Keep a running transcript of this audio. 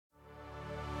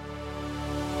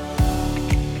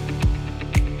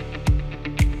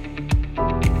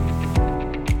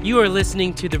You are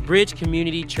listening to the Bridge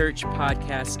Community Church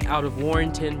podcast out of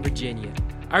Warrenton, Virginia.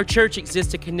 Our church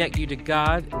exists to connect you to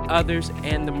God, others,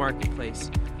 and the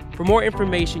marketplace. For more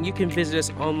information, you can visit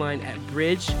us online at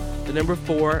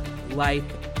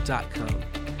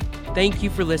bridge4life.com. Thank you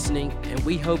for listening, and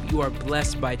we hope you are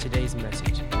blessed by today's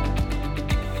message.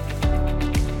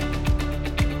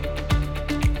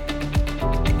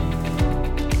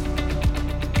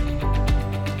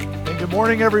 And good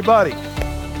morning, everybody.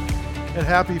 And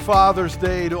happy Father's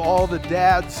Day to all the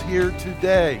dads here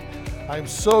today. I'm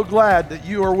so glad that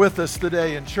you are with us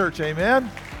today in church.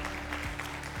 Amen?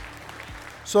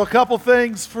 So a couple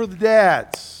things for the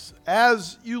dads.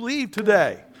 As you leave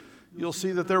today, you'll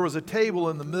see that there was a table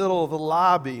in the middle of the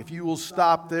lobby. If you will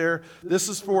stop there, this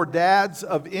is for dads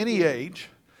of any age.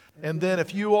 And then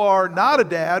if you are not a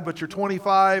dad, but you're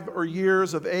 25 or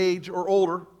years of age or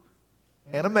older,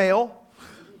 and a male,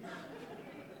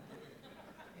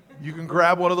 you can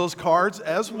grab one of those cards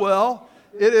as well.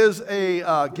 It is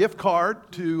a gift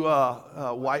card to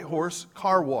White Horse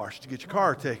Car Wash to get your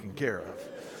car taken care of.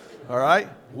 All right?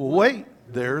 Well, wait,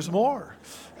 there's more.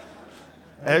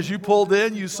 As you pulled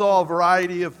in, you saw a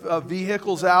variety of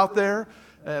vehicles out there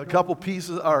and a couple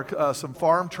pieces, or some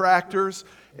farm tractors.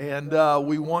 And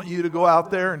we want you to go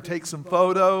out there and take some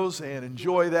photos and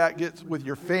enjoy that, get with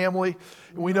your family.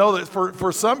 And we know that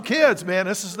for some kids, man,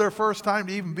 this is their first time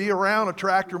to even be around a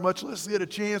tractor, much less get a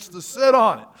chance to sit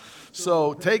on it.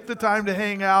 So take the time to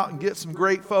hang out and get some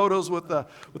great photos with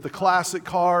the classic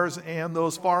cars and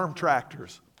those farm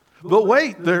tractors. But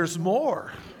wait, there's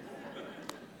more.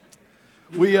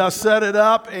 We set it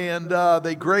up, and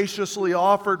they graciously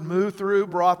offered, moved through,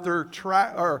 brought their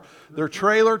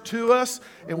trailer to us,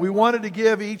 and we wanted to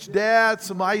give each dad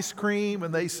some ice cream,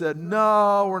 and they said,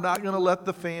 no, we're not going to let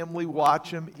the family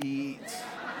watch them eat.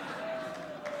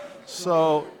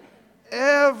 So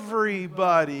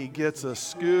everybody gets a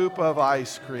scoop of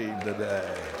ice cream today.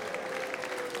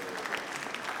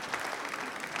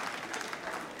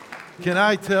 Can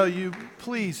I tell you,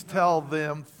 please tell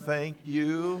them thank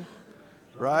you.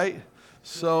 Right?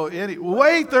 So,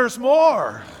 wait, there's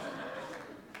more.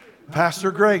 Pastor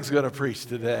Greg's going to preach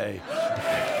today.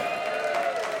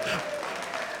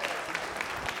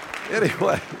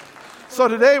 Anyway, so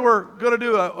today we're going to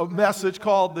do a message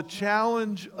called The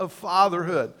Challenge of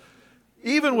Fatherhood.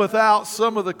 Even without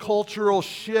some of the cultural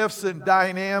shifts and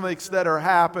dynamics that are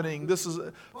happening,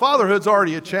 fatherhood's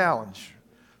already a challenge.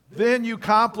 Then you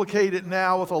complicate it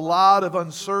now with a lot of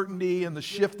uncertainty and the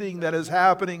shifting that is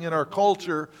happening in our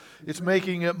culture. It's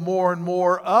making it more and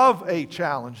more of a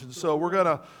challenge. And so we're going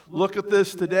to look at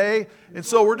this today. And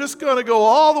so we're just going to go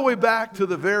all the way back to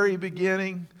the very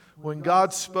beginning when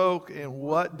God spoke and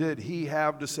what did He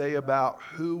have to say about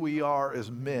who we are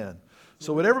as men.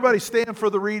 So would everybody stand for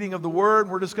the reading of the Word?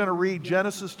 We're just going to read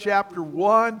Genesis chapter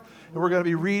 1, and we're going to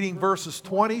be reading verses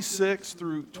 26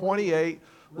 through 28.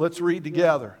 Let's read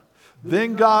together.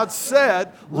 Then God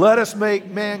said, let us make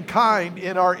mankind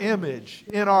in our image,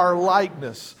 in our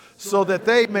likeness, so that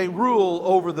they may rule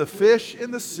over the fish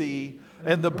in the sea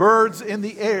and the birds in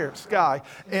the air, sky,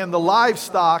 and the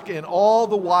livestock and all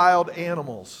the wild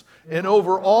animals, and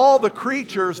over all the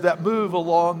creatures that move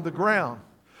along the ground.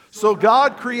 So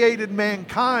God created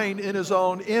mankind in His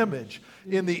own image.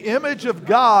 In the image of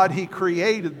God He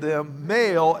created them,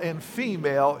 male and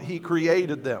female He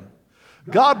created them.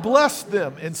 God blessed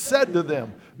them and said to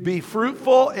them, be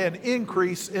fruitful and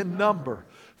increase in number.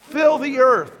 Fill the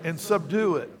earth and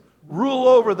subdue it. Rule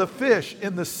over the fish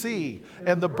in the sea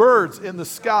and the birds in the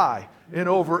sky and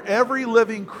over every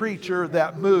living creature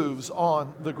that moves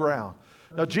on the ground.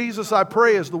 Now, Jesus, I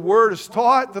pray as the word is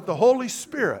taught that the Holy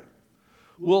Spirit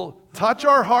will touch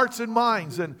our hearts and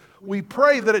minds, and we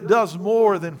pray that it does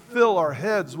more than fill our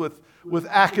heads with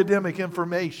academic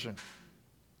information.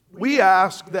 We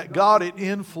ask that God, it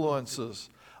influences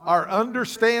our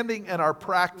understanding and our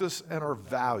practice and our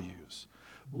values.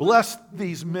 Bless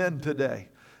these men today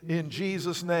in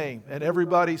Jesus' name. And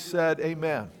everybody said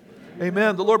amen.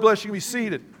 Amen. The Lord bless you. You can be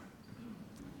seated.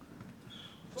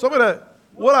 So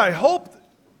what I hope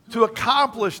to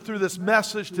accomplish through this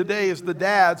message today as the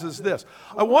dads is this.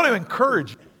 I want to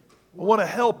encourage you. I want to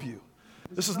help you.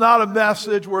 This is not a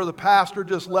message where the pastor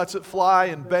just lets it fly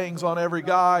and bangs on every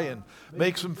guy and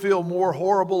makes them feel more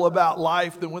horrible about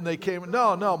life than when they came.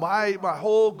 No, my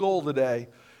whole goal today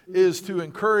is to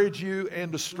encourage you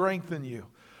and to strengthen you.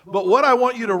 But what I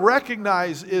want you to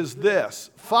recognize is this.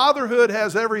 Fatherhood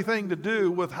has everything to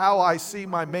do with how I see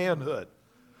my manhood.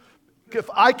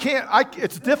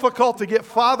 It's difficult to get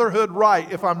fatherhood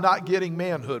right if I'm not getting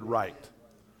manhood right.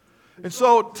 And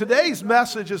so today's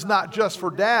message is not just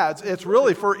for dads, it's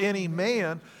really for any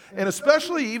man, and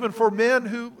especially even for men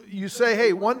who you say,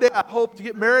 hey, one day I hope to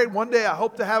get married, one day I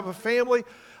hope to have a family.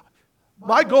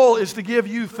 My goal is to give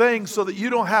you things so that you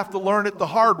don't have to learn it the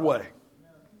hard way.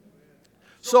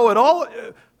 So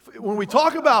when we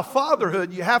talk about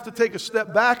fatherhood, you have to take a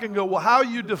step back and go, well, how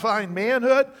you define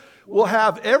manhood will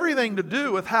have everything to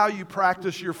do with how you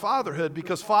practice your fatherhood,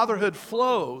 because fatherhood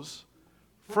flows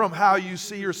from how you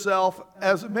see yourself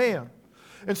as a man.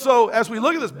 And so as we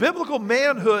look at this, biblical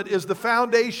manhood is the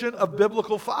foundation of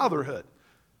biblical fatherhood.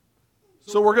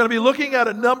 So we're going to be looking at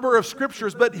a number of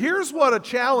scriptures, but here's what a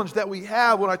challenge that we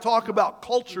have when I talk about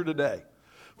culture today.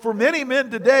 For many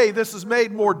men today, this is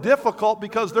made more difficult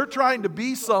because they're trying to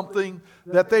be something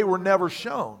that they were never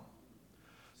shown.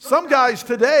 Some guys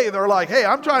today, they're like, hey,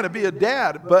 I'm trying to be a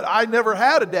dad, but I never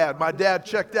had a dad. My dad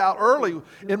checked out early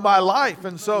in my life,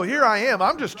 and so here I am.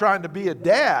 I'm just trying to be a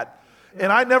dad,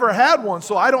 and I never had one,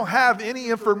 so I don't have any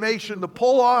information to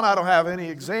pull on. I don't have any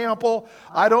example.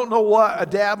 I don't know what a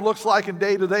dad looks like in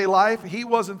day-to-day life. He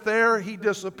wasn't there. He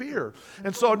disappeared.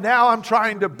 And so now I'm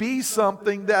trying to be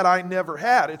something that I never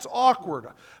had. It's awkward.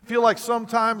 I feel like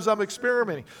sometimes I'm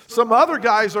experimenting. Some other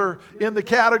guys are in the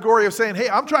category of saying, hey,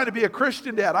 I'm trying to be a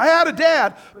Christian dad. I had a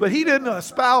dad, but he didn't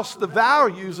espouse the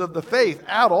values of the faith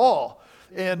at all.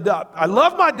 And I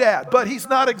love my dad, but he's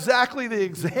not exactly the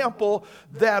example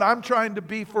that I'm trying to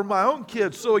be for my own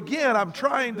kids. So again, I'm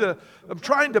trying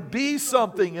to be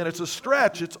something, and it's a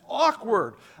stretch. It's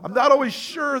awkward. I'm not always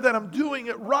sure that I'm doing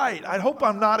it right. I hope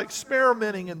I'm not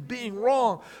experimenting and being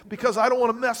wrong, because I don't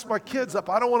want to mess my kids up.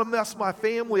 I don't want to mess my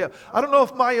family up. I don't know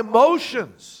if my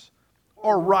emotions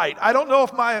are right. I don't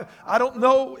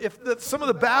know if some of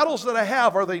the battles that I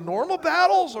have, are they normal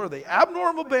battles or are they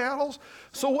abnormal battles?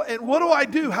 So, and what do I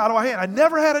do? How do I handle? I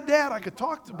never had a dad I could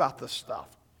talk about this stuff.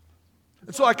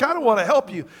 And so I kind of want to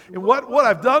help you. And what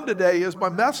I've done today is my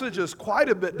message is quite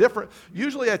a bit different.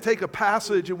 Usually I take a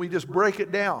passage and we just break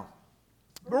it down.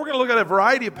 But we're going to look at a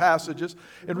variety of passages.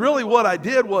 And really what I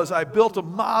did was I built a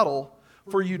model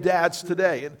for you dads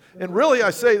today. And really I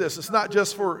say this, it's not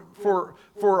just for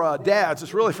dads,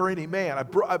 it's really for any man.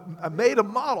 I made a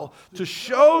model to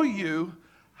show you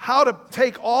how to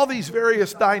take all these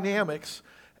various dynamics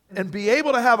and be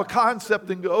able to have a concept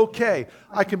and go, okay,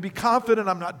 I can be confident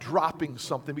I'm not dropping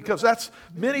something, because that's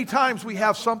many times we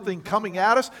have something coming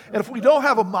at us, and if we don't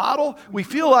have a model, we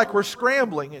feel like we're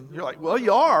scrambling, and you're like, well,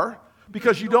 you are,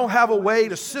 because you don't have a way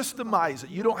to systemize it.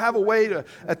 You don't have a way to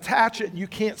attach it, and you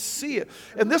can't see it.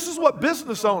 And this is what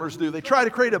business owners do. They try to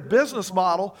create a business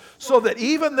model so that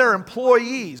even their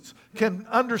employees can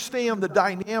understand the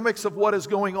dynamics of what is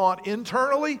going on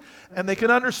internally, and they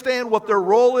can understand what their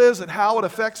role is and how it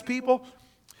affects people.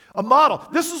 A model.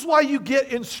 This is why you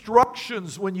get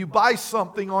instructions when you buy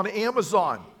something on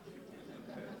Amazon.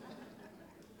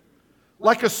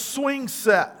 Like a swing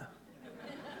set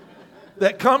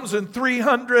that comes in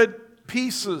 300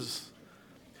 pieces.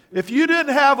 If you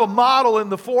didn't have a model in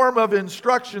the form of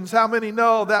instructions, how many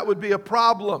know that would be a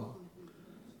problem?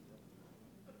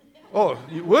 Oh,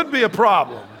 it would be a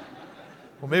problem.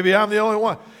 Well, maybe I'm the only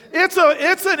one. It's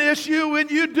an issue when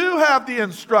you do have the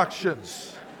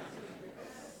instructions.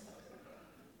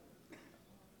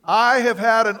 I have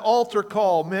had an altar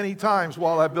call many times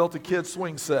while I built a kid's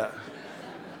swing set.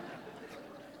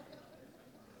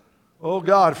 Oh,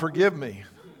 God, forgive me.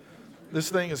 This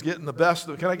thing is getting the best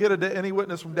of it. Can I get any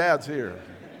witness from dads here?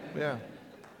 Yeah.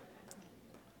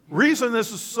 Reason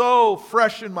this is so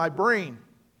fresh in my brain,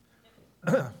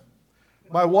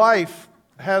 my wife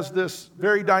has this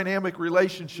very dynamic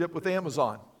relationship with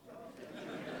Amazon.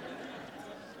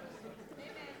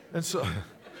 And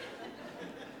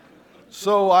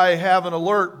so I have an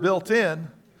alert built in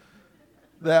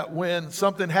that when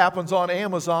something happens on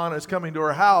Amazon, it's coming to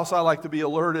her house, I like to be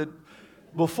alerted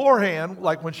beforehand,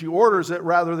 like when she orders it,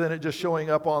 rather than it just showing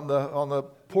up on the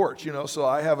porch, So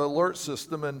I have an alert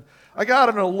system, and I got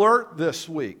an alert this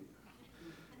week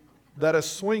that a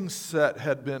swing set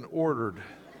had been ordered.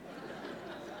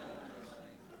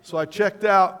 So I checked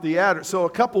out the address. So a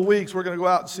couple weeks, we're going to go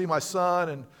out and see my son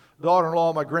and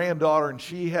daughter-in-law, my granddaughter, and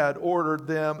she had ordered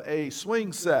them a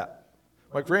swing set,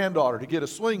 my granddaughter, to get a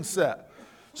swing set.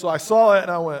 So I saw it,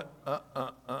 and I went,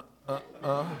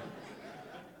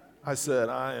 I said,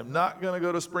 I am not going to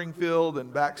go to Springfield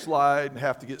and backslide and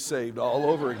have to get saved all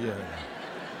over again.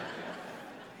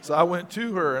 So I went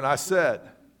to her and I said,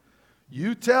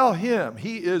 you tell him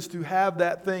he is to have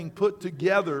that thing put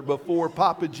together before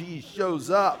Papa G shows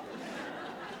up,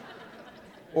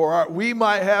 or we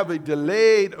might have a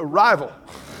delayed arrival.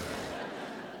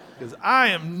 Because I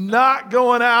am not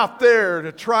going out there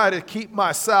to try to keep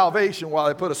my salvation while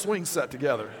I put a swing set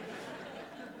together.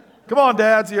 Come on,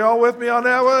 dads, you all with me on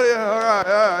that one? Yeah, all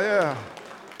right, yeah.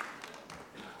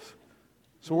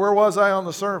 So where was I on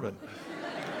the sermon?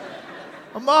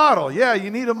 A model. Yeah, you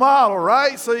need a model,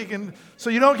 right? So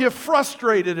you don't get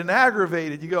frustrated and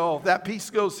aggravated. You go, oh, that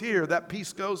piece goes here, that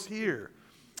piece goes here.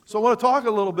 So I want to talk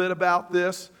a little bit about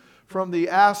this from the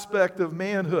aspect of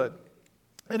manhood.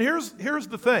 And here's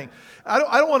the thing. I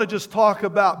don't want to just talk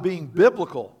about being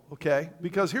biblical, okay?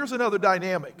 Because here's another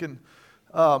dynamic, and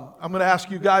I'm going to ask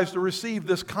you guys to receive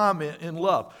this comment in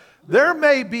love. There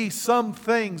may be some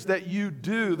things that you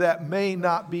do that may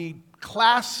not be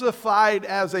classified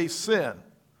as a sin,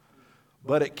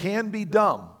 but it can be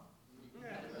dumb.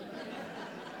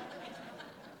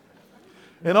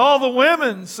 And all the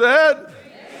women said,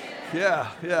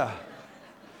 yeah.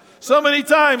 So many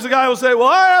times the guy will say, well,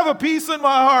 I have a peace in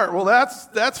my heart. Well,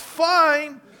 that's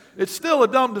fine. It's still a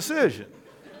dumb decision.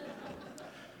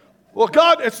 Well,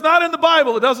 God, it's not in the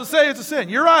Bible. It doesn't say it's a sin.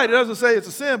 You're right, it doesn't say it's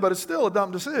a sin, but it's still a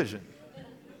dumb decision.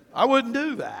 I wouldn't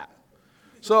do that.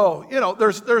 So,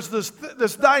 there's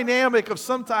this dynamic of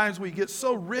sometimes we get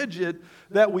so rigid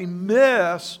that we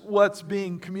miss what's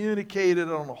being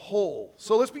communicated on a whole.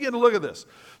 So let's begin to look at this.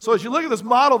 So as you look at this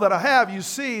model that I have, you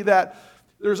see that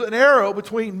there's an arrow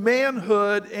between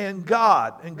manhood and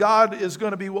God. And God is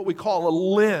going to be what we call a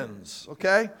lens,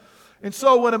 okay? And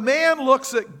so when a man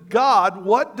looks at God,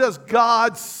 what does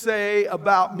God say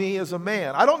about me as a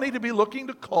man? I don't need to be looking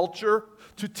to culture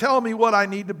to tell me what I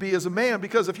need to be as a man,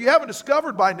 because if you haven't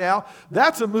discovered by now,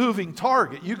 that's a moving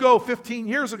target. You go 15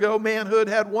 years ago, manhood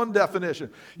had one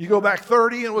definition. You go back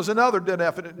 30 and it was another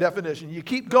definition. You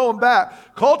keep going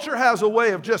back. Culture has a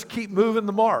way of just keep moving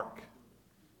the mark.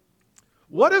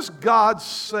 What does God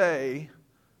say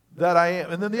that I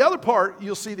am? And then the other part,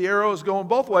 you'll see the arrow is going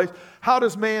both ways. How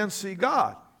does man see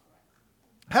God?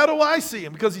 How do I see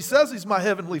him? Because he says he's my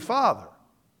heavenly Father.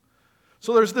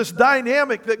 So there's this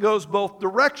dynamic that goes both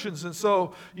directions. And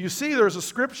so you see there's a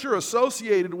scripture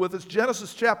associated with it,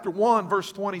 Genesis chapter 1,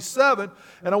 verse 27.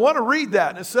 And I want to read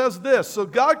that. And it says this: so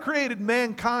God created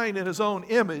mankind in his own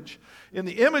image. In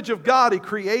the image of God, he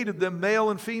created them,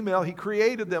 male and female, he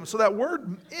created them. So that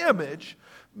word image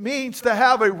means to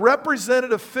have a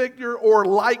representative figure or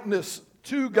likeness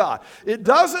to God. It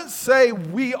doesn't say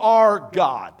we are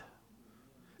God.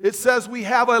 It says we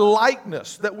have a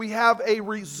likeness, that we have a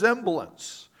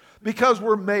resemblance, because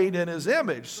we're made in his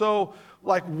image. So,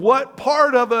 like, what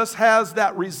part of us has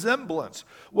that resemblance?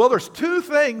 Well, there's two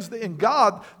things in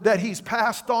God that he's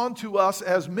passed on to us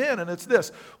as men, and it's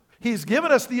this. He's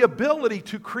given us the ability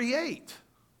to create.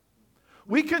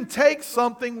 We can take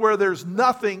something where there's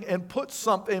nothing and put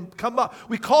something, come up.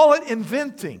 We call it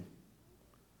inventing.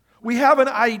 We have an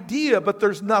idea, but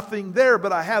there's nothing there,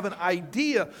 but I have an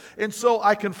idea. And so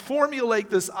I can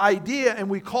formulate this idea, and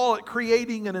we call it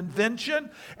creating an invention.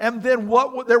 And then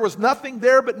there was nothing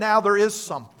there, but now there is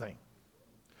something.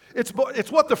 It's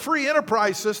what the free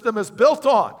enterprise system is built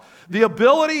on. The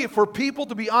ability for people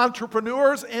to be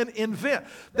entrepreneurs and invent.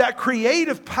 That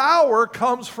creative power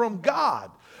comes from God.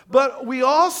 But we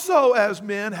also, as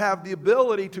men, have the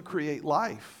ability to create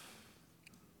life.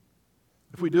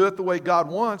 If we do it the way God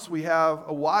wants, we have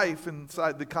a wife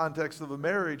inside the context of a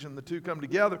marriage, and the two come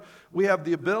together. We have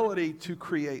the ability to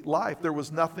create life. There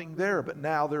was nothing there, but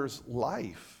now there's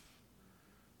life.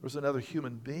 There's another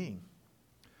human being.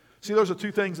 See, those are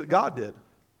two things that God did.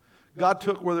 God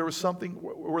took where there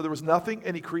was nothing,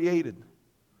 and he created.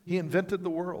 He invented the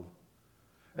world.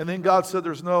 And then God said,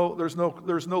 there's no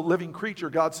living creature.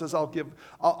 God says,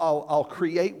 I'll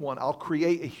create one. I'll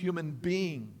create a human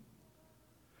being.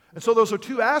 And so those are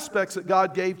two aspects that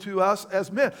God gave to us as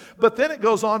men. But then it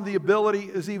goes on, the ability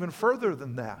is even further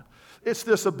than that. It's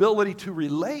this ability to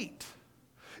relate.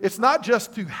 It's not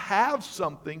just to have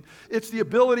something, it's the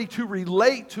ability to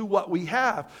relate to what we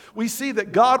have. We see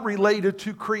that God related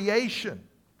to creation.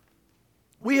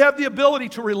 We have the ability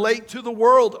to relate to the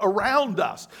world around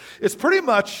us. It's pretty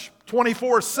much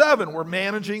 24/7. We're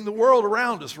managing the world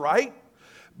around us, right?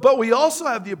 But we also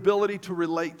have the ability to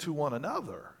relate to one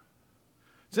another.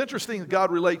 It's interesting that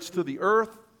God relates to the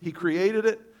earth. He created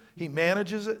it. He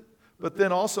manages it. But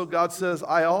then also God says,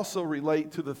 I also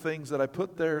relate to the things that I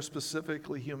put there,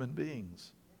 specifically human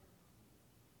beings.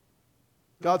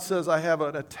 God says, I have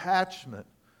an attachment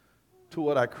to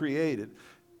what I created.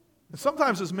 And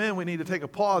sometimes as men, we need to take a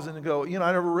pause and go, I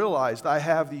never realized I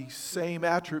have the same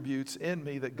attributes in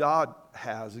me that God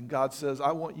has. And God says,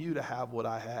 I want you to have what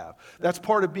I have. That's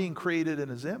part of being created in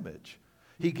his image.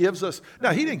 He gives us,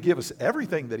 now he didn't give us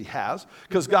everything that he has,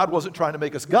 because God wasn't trying to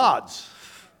make us gods.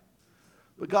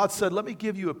 But God said, let me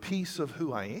give you a piece of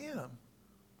who I am.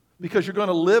 Because you're going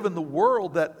to live in the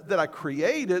world that I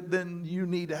created, then you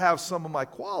need to have some of my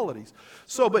qualities.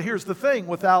 So, but here's the thing,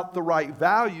 without the right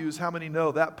values, how many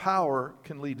know that power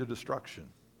can lead to destruction?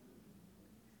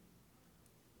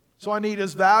 So I need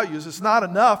His values. It's not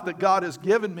enough that God has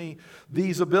given me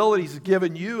these abilities,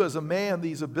 given you as a man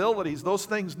these abilities. Those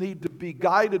things need to be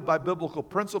guided by biblical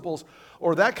principles,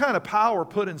 or that kind of power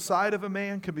put inside of a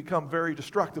man can become very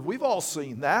destructive. We've all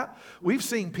seen that. We've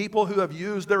seen people who have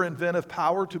used their inventive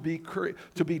power to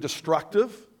be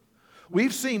destructive.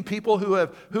 We've seen people who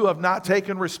have not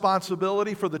taken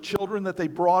responsibility for the children that they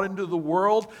brought into the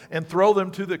world and throw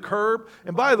them to the curb.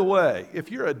 And by the way, if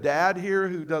you're a dad here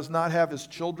who does not have his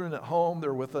children at home,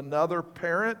 they're with another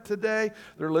parent today,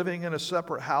 they're living in a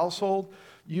separate household,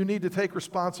 you need to take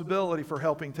responsibility for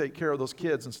helping take care of those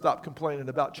kids and stop complaining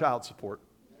about child support.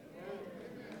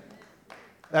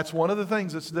 That's one of the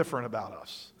things that's different about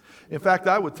us. In fact,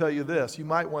 I would tell you this, you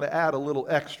might want to add a little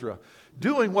extra.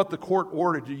 Doing what the court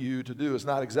ordered you to do is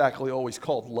not exactly always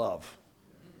called love.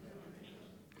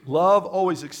 Love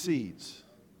always exceeds.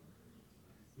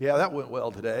 Yeah, that went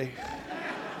well today.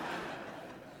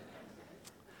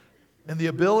 And the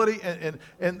ability,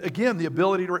 and again, the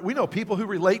ability to, we know people who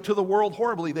relate to the world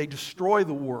horribly. They destroy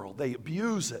the world. They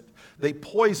abuse it. They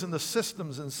poison the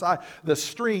systems inside, the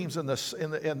streams and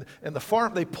the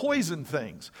farm. They poison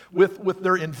things with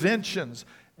their inventions.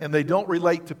 And they don't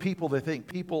relate to people. They think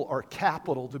people are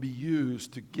capital to be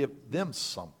used to give them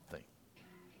something.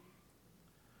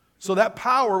 So that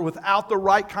power without the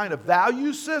right kind of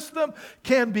value system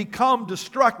can become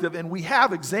destructive. And we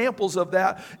have examples of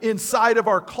that inside of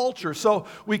our culture. So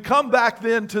we come back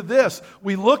then to this.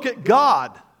 We look at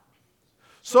God.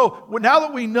 So now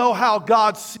that we know how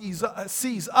God sees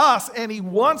us, and He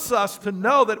wants us to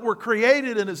know that we're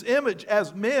created in His image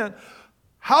as men,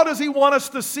 how does He want us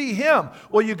to see Him?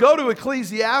 Well, you go to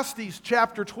Ecclesiastes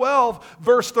chapter 12,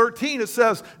 verse 13. It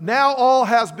says, now all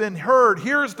has been heard.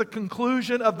 Here's the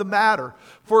conclusion of the matter.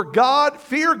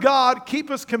 Fear God, keep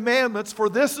His commandments, for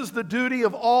this is the duty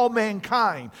of all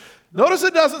mankind. Notice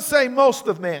it doesn't say most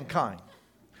of mankind.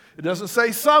 It doesn't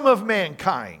say some of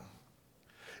mankind.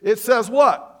 It says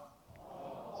what?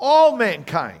 All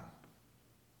mankind.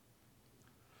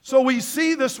 So we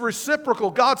see this reciprocal.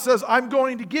 God says, I'm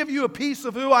going to give you a piece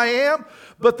of who I am,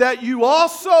 but that you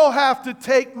also have to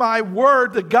take my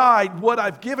word to guide what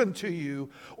I've given to you,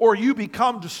 or you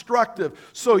become destructive.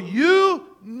 So you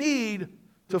need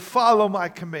to follow my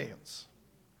commands.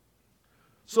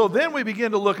 So then we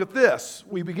begin to look at this.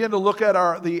 We begin to look at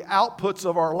the outputs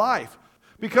of our life.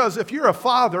 Because if you're a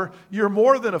father, you're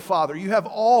more than a father. You have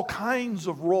all kinds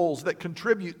of roles that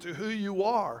contribute to who you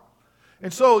are.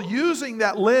 And so using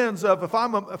that lens of if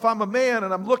I'm a man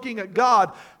and I'm looking at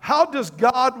God, how does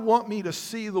God want me to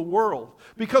see the world?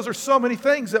 Because there's so many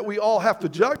things that we all have to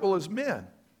juggle as men.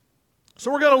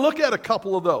 So we're going to look at a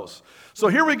couple of those. So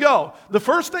here we go. The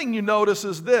first thing you notice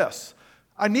is this.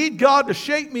 I need God to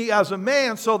shape me as a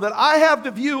man so that I have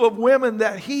the view of women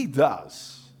that He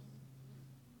does.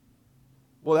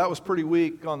 Well, that was pretty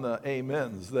weak on the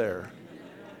amens there.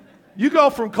 You go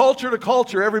from culture to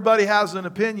culture, everybody has an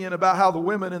opinion about how the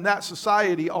women in that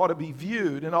society ought to be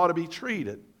viewed and ought to be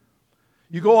treated.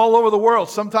 You go all over the world.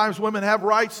 Sometimes women have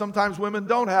rights, sometimes women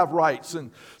don't have rights.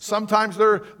 And sometimes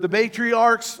they're the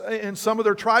matriarchs in some of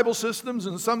their tribal systems,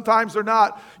 and sometimes they're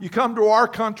not. You come to our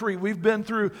country, we've been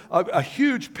through a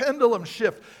huge pendulum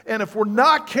shift. And if we're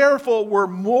not careful, we're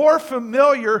more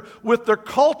familiar with the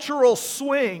cultural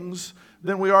swings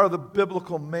than we are the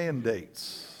biblical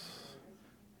mandates.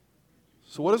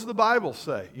 So what does the Bible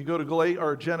say? You go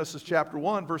to Genesis chapter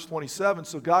 1, verse 27.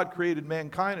 So God created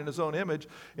mankind in His own image.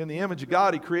 In the image of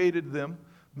God, He created them.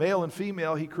 Male and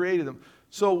female, He created them.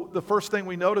 So the first thing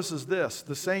we notice is this.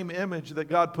 The same image that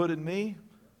God put in me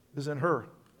is in her.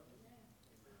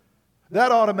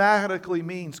 That automatically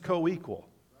means co-equal.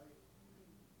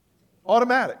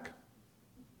 Automatic.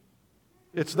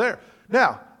 It's there.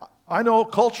 Now, I know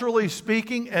culturally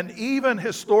speaking and even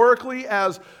historically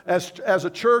as a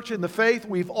church in the faith,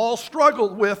 we've all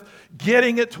struggled with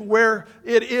getting it to where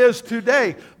it is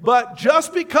today. But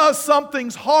just because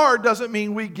something's hard doesn't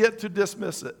mean we get to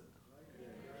dismiss it.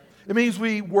 It means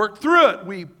we work through it.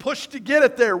 We push to get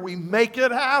it there. We make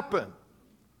it happen.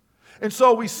 And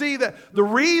so we see that the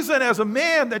reason as a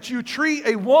man that you treat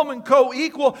a woman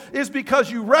co-equal is because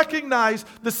you recognize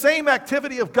the same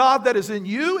activity of God that is in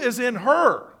you is in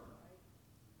her.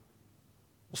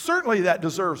 Well, certainly that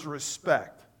deserves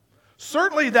respect.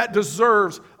 Certainly that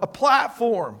deserves a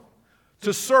platform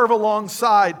to serve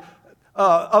alongside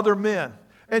other men.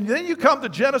 And then you come to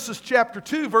Genesis chapter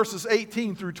 2, verses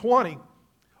 18 through 20.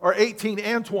 or 18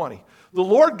 and 20. The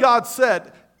Lord God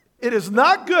said, "It is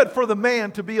not good for the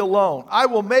man to be alone. I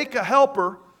will make a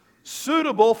helper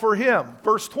suitable for him."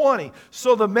 Verse 20.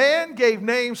 So the man gave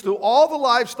names to all the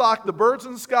livestock, the birds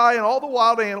in the sky, and all the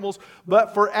wild animals,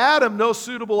 but for Adam no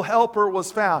suitable helper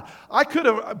was found. I could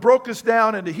have broke this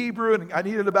down into Hebrew, and I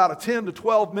needed about a 10 to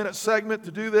 12 minute segment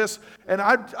to do this, and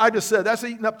I just said, that's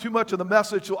eating up too much of the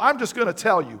message, so I'm just going to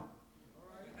tell you.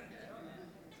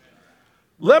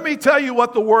 Let me tell you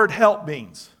what the word help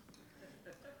means.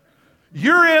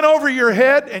 You're in over your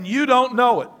head and you don't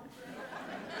know it.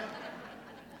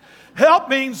 Help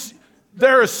means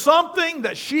there is something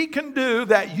that she can do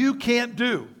that you can't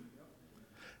do.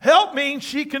 Help means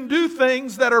she can do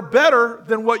things that are better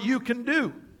than what you can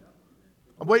do.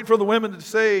 I'm waiting for the women to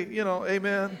say,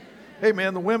 amen. Hey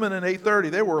man, the women in 8:30,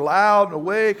 they were loud and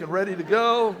awake and ready to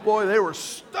go. Boy, they were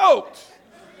stoked.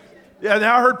 Yeah,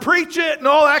 now I heard preach it and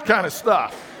all that kind of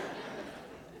stuff.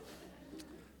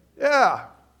 Yeah.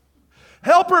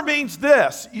 Helper means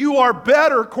this: you are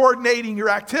better coordinating your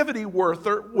activity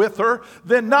with her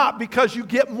than not, because you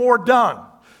get more done.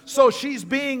 So she's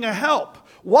being a help.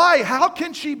 Why? How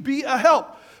can she be a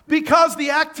help? Because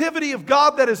the activity of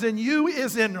God that is in you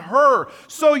is in her.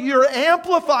 So you're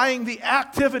amplifying the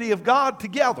activity of God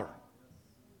together.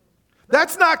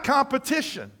 That's not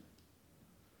competition.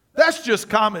 That's just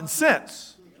common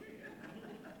sense.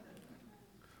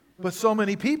 But so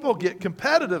many people get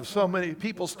competitive. So many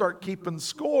people start keeping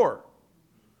score.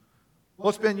 Well,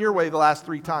 it's been your way the last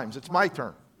 3 times. It's my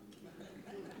turn.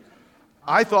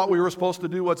 I thought we were supposed to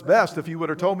do what's best. If you would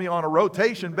have told me on a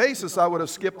rotation basis, I would have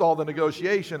skipped all the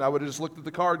negotiation. I would have just looked at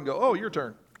the card and go, "Oh, your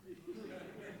turn."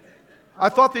 I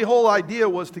thought the whole idea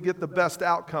was to get the best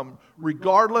outcome,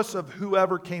 regardless of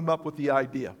whoever came up with the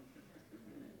idea.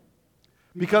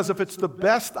 Because if it's the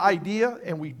best idea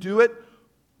and we do it,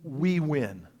 we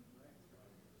win.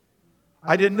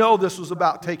 I didn't know this was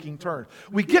about taking turns.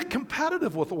 We get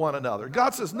competitive with one another.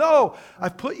 God says, "No,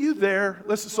 I've put you there."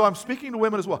 Listen, so I'm speaking to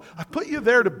women as well. I've put you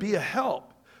there to be a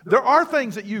help. There are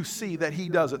things that you see that he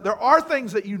doesn't. There are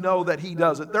things that you know that he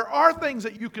doesn't. There are things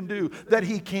that you can do that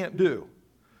he can't do.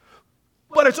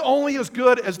 But it's only as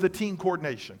good as the team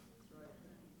coordination.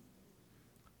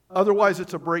 Otherwise,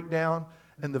 it's a breakdown,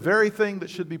 and the very thing that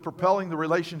should be propelling the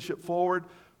relationship forward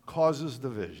causes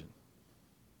division.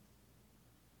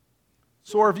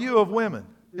 So our view of women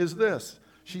is this: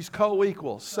 she's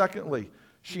co-equal. Secondly,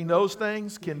 she knows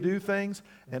things, can do things,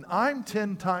 and I'm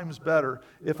 10 times better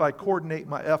if I coordinate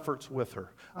my efforts with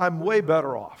her. I'm way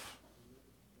better off.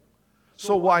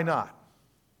 So why not?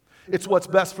 It's what's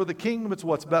best for the kingdom. It's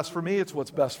what's best for me. It's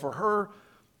what's best for her.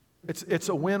 It's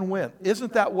a win-win.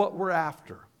 Isn't that what we're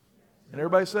after? And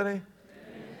everybody said, "Hey."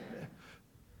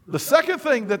 The second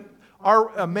thing that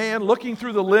a man looking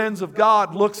through the lens of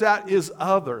God looks at is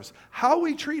others. How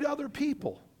we treat other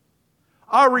people.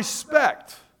 Our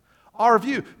respect. Our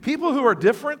view. People who are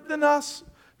different than us.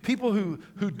 People who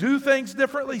do things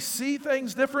differently, see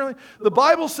things differently. The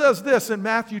Bible says this in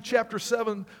Matthew chapter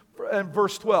 7 and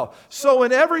verse 12. "So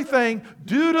in everything,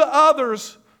 do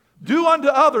unto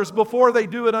others before they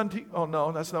do it unto you." Oh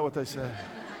no, that's not what they said.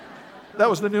 That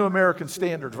was the New American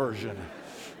Standard Version.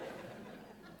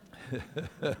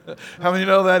 How many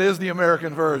know that is the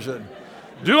American version?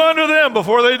 Do unto them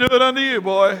before they do it unto you,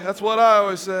 boy. That's what I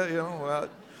always say.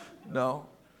 No.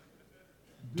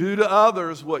 Do to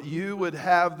others what you would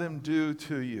have them do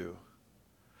to you.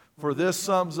 For this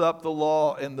sums up the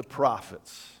law and the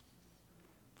prophets.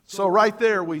 So right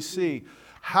there we see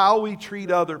how we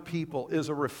treat other people is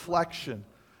a reflection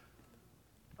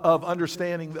of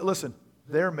understanding that, listen,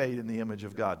 they're made in the image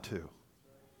of God too.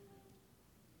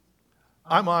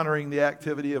 I'm honoring the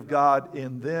activity of God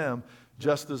in them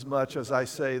just as much as I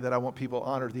say that I want people to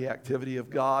honor the activity of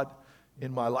God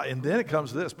in my life. And then it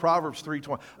comes to this, Proverbs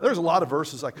 3:20. There's a lot of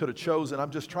verses I could have chosen.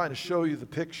 I'm just trying to show you the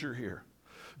picture here.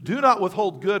 "Do not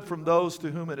withhold good from those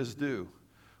to whom it is due,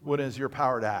 when it is your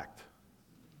power to act."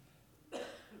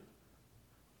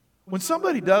 When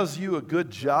somebody does you a good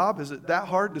job, is it that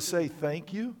hard to say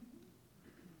thank you?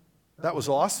 That was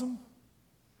awesome.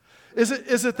 Is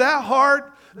it that hard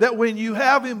that when you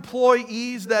have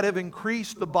employees that have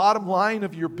increased the bottom line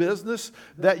of your business,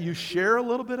 that you share a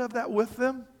little bit of that with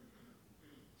them?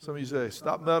 Some of you say,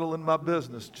 "Stop meddling my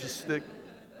business. Just stick."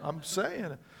 I'm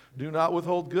saying, do not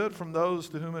withhold good from those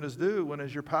to whom it is due when it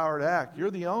is your power to act.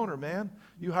 You're the owner, man.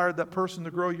 You hired that person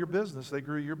to grow your business. They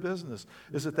grew your business.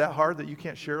 Is it that hard that you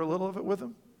can't share a little of it with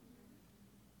them?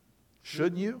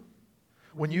 Shouldn't you?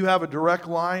 When you have a direct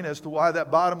line as to why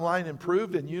that bottom line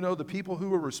improved and you know the people who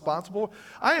were responsible.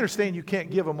 I understand you can't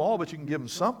give them all, but you can give them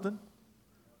something.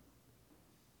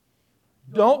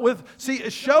 See,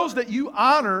 it shows that you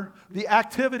honor the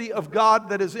activity of God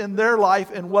that is in their life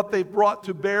and what they've brought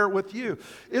to bear with you.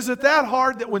 Is it that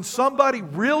hard that when somebody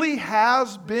really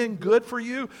has been good for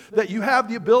you, that you have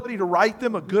the ability to write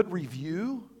them a good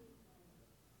review?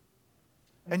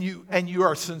 And you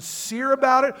are sincere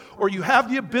about it, or you have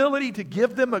the ability to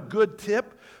give them a good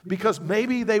tip because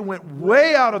maybe they went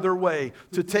way out of their way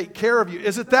to take care of you.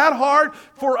 Is it that hard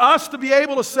for us to be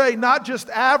able to say, not just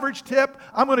average tip,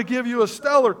 I'm going to give you a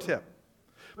stellar tip?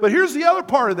 But here's the other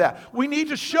part of that. We need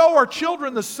to show our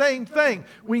children the same thing.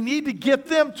 We need to get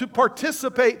them to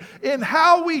participate in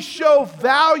how we show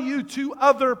value to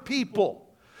other people.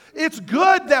 It's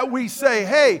good that we say,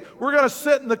 hey, we're going to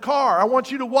sit in the car. I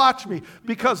want you to watch me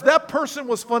because that person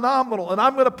was phenomenal and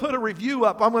I'm going to put a review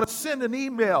up. I'm going to send an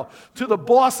email to the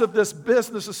boss of this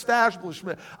business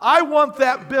establishment. I want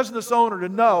that business owner to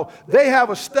know they have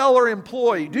a stellar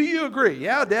employee. Do you agree?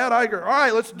 Yeah, Dad, I agree. All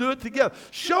right, let's do it together.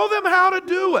 Show them how to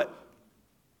do it.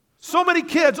 So many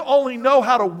kids only know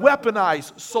how to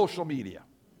weaponize social media.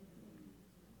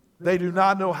 They do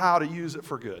not know how to use it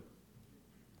for good.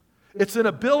 It's an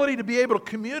ability to be able to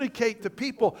communicate to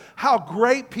people how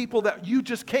great people that you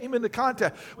just came into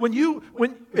contact.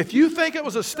 If you think it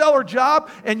was a stellar job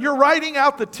and you're writing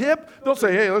out the tip, don't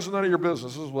say, hey, this is none of your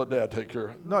business. This is what Dad take care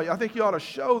of. No, I think you ought to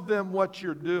show them what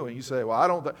you're doing. You say, well, I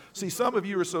don't. See, some of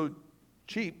you are so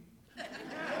cheap.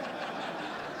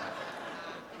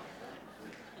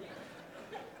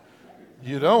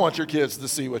 You don't want your kids to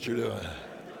see what you're doing.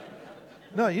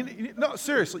 No,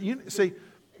 seriously.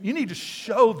 You need to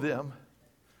show them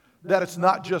that it's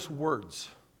not just words.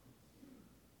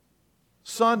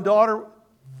 Son, daughter,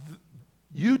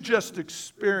 you just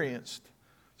experienced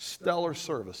stellar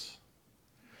service.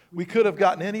 We could have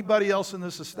gotten anybody else in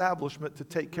this establishment to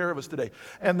take care of us today.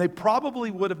 And they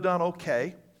probably would have done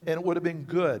okay, and it would have been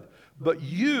good. But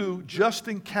you just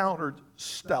encountered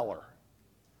stellar.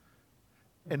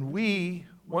 And we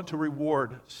want to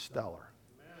reward stellar.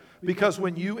 Because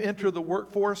when you enter the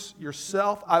workforce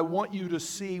yourself, I want you to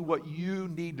see what you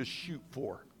need to shoot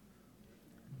for.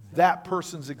 That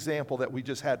person's example that we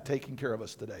just had taking care of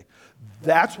us today.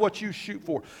 That's what you shoot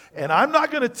for. And I'm not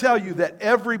going to tell you that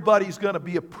everybody's going to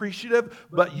be appreciative,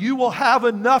 but you will have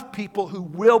enough people who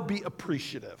will be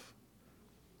appreciative.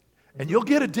 And you'll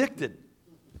get addicted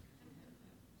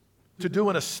to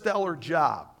doing a stellar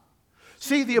job.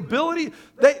 See, the ability,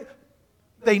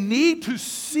 they need to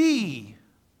see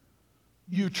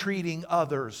you treating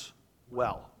others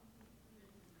well.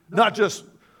 Not just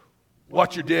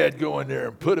watch your dad go in there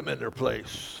and put them in their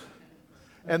place.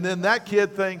 And then that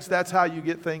kid thinks that's how you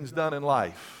get things done in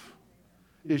life,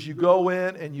 is you go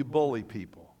in and you bully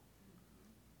people.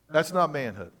 That's not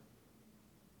manhood.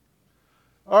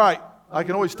 All right, I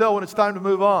can always tell when it's time to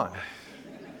move on.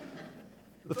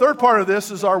 The third part of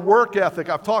this is our work ethic.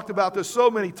 I've talked about this so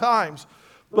many times,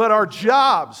 but our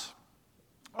jobs,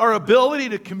 our ability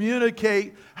to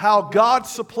communicate how God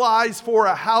supplies for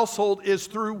a household is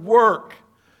through work.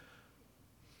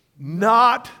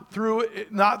 Not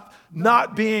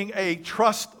being a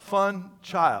trust fund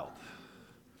child.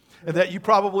 And that you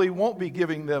probably won't be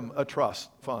giving them a trust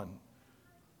fund.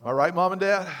 All right, Mom and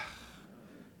Dad?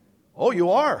 Oh,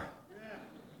 you are?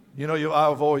 You know,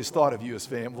 I've always thought of you as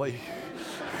family.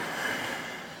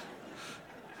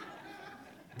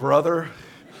 Brother,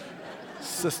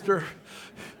 sister.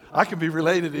 I can be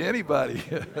related to anybody.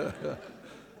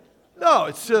 No,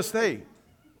 it's just, hey,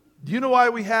 do you know why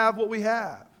we have what we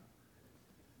have?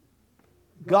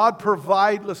 God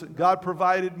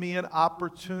provided me an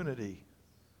opportunity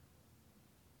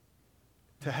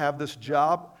to have this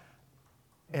job,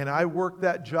 and I work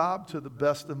that job to the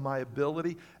best of my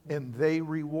ability, and they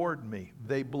reward me.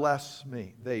 They bless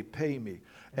me. They pay me.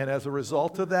 And as a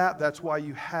result of that, that's why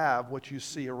you have what you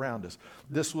see around us.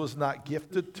 This was not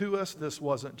gifted to us. This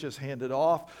wasn't just handed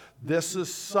off. This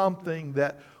is something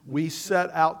that we set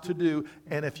out to do.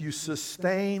 And if you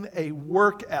sustain a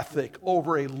work ethic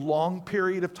over a long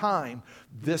period of time,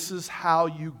 this is how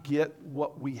you get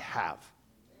what we have.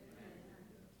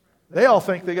 They all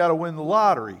think they got to win the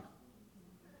lottery.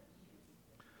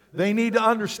 They need to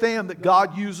understand that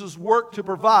God uses work to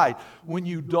provide. When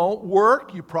you don't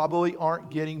work, you probably aren't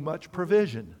getting much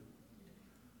provision.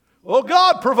 Oh,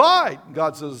 God, provide. And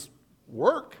God says,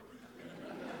 work.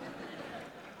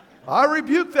 I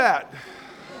rebuke that.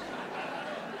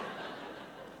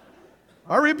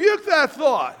 I rebuke that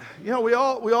thought. You know, we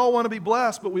all want to be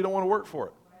blessed, but we don't want to work for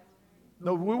it.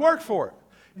 No, we work for it.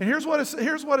 And here's what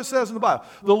it says in the Bible.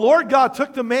 The Lord God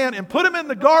took the man and put him in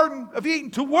the Garden of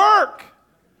Eden to work.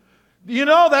 You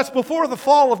know, that's before the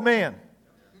fall of man.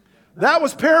 That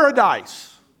was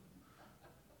paradise.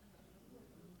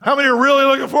 How many are really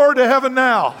looking forward to heaven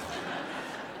now?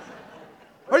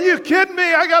 Are you kidding me?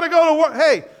 I got to go to work.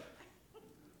 Hey,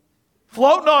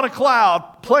 floating on a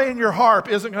cloud, playing your harp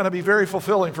isn't going to be very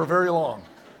fulfilling for very long.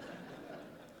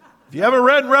 If you haven't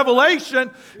read in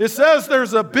Revelation, it says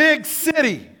there's a big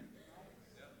city.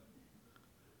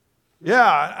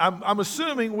 Yeah, I'm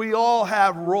assuming we all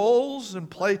have roles and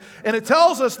play. And it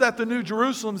tells us that the New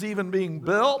Jerusalem's even being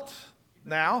built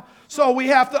now. So we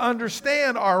have to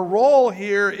understand our role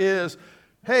here is,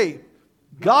 hey,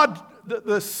 God,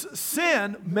 the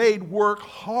sin made work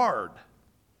hard.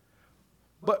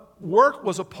 But work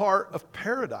was a part of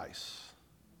paradise.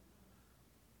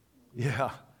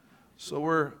 Yeah.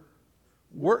 So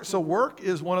work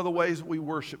is one of the ways we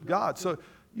worship God. So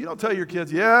you don't tell your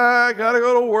kids, yeah, I got to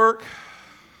go to work.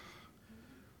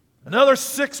 Another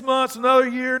 6 months, another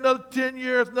year, another 10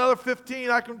 years, another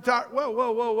 15, I can retire.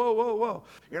 Whoa.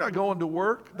 You're not going to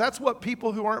work. That's what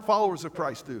people who aren't followers of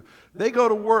Christ do. They go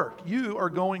to work. You are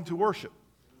going to worship.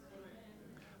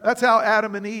 That's how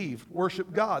Adam and Eve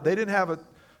worshiped God. They didn't have a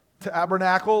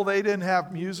tabernacle. They didn't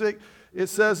have music. It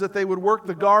says that they would work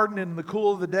the garden in the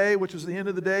cool of the day, which is the end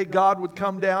of the day. God would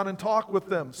come down and talk with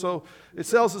them. So it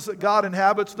tells us that God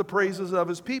inhabits the praises of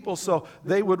His people. So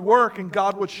they would work and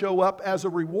God would show up as a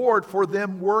reward for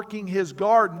them working His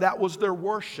garden. That was their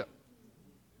worship.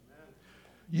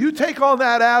 You take on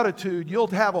that attitude, you'll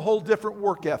have a whole different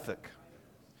work ethic.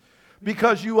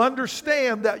 Because you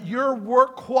understand that your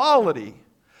work quality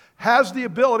has the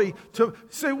ability to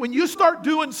say, when you start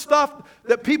doing stuff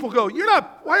that people go,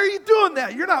 why are you doing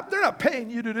that? They're not paying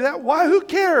you to do that. Why? Who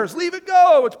cares? Leave it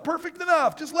go. It's perfect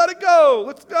enough. Just let it go.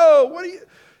 Let's go.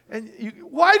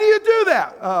 Why do you do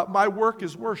that? My work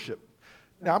is worship.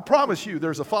 Now, I promise you,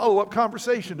 there's a follow-up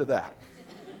conversation to that.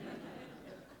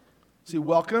 See,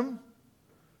 welcome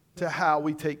to how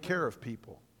we take care of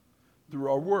people through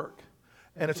our work.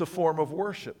 And it's a form of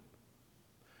worship,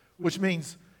 which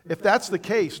means if that's the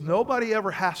case, nobody ever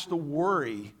has to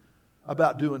worry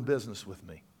about doing business with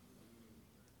me.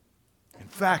 In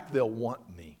fact, they'll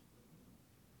want me.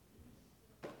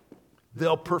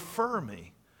 They'll prefer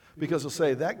me because they'll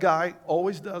say, that guy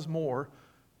always does more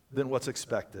than what's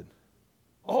expected.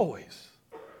 Always.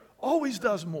 Always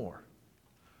does more.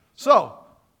 So,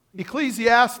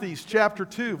 Ecclesiastes chapter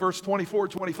 2, verse 24,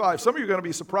 25. Some of you are going to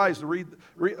be surprised to read.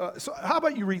 So how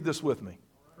about you read this with me?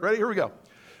 Ready? Here we go.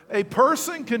 A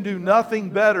person can do nothing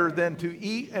better than to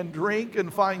eat and drink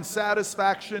and find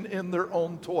satisfaction in their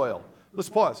own toil. Let's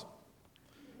pause.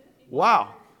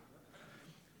 Wow.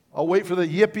 I'll wait for the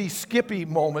yippee skippy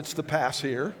moments to pass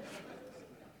here.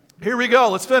 Here we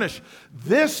go. Let's finish.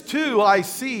 This too I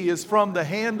see is from the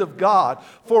hand of God,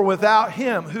 for without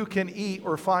Him who can eat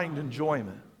or find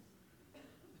enjoyment.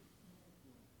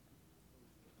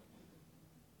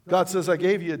 God says, I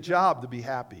gave you a job to be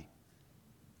happy.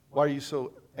 Why are you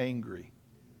so angry?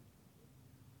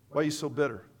 Why are you so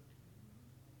bitter?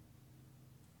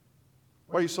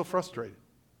 Why are you so frustrated?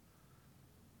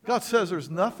 God says there's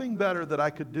nothing better that I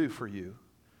could do for you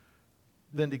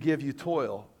than to give you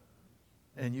toil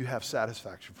and you have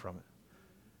satisfaction from it.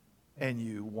 And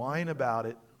you whine about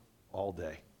it all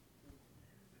day.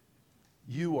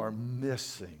 You are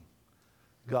missing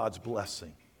God's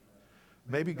blessing.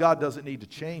 Maybe God doesn't need to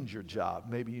change your job.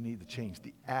 Maybe you need to change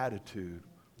the attitude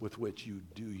with which you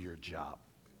do your job.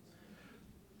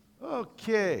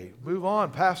 Okay, move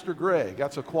on. Pastor Greg,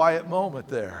 that's a quiet moment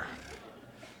there.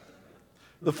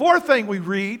 The fourth thing we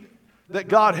read that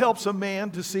God helps a man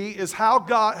to see is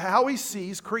how He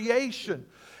sees creation.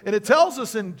 And it tells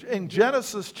us in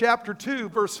Genesis chapter 2,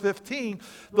 verse 15,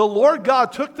 the Lord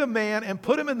God took the man and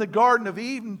put him in the Garden of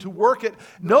Eden to work it.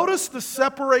 Notice the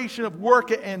separation of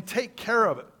work it and take care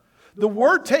of it. The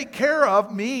word take care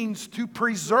of means to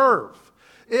preserve.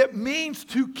 It means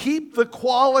to keep the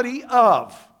quality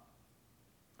of.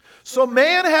 So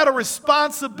man had a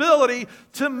responsibility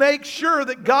to make sure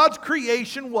that God's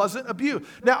creation wasn't abused.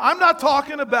 Now, I'm not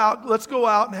talking about let's go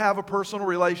out and have a personal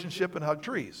relationship and hug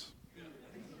trees.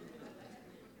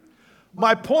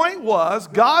 My point was,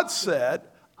 God said,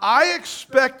 I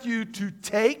expect you to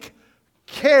take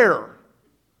care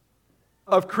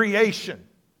of creation.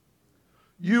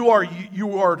 You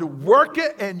are to work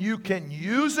it and you can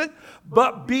use it,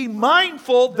 but be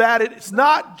mindful that it's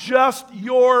not just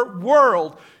your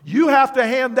world. You have to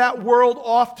hand that world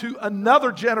off to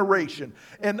another generation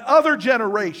and other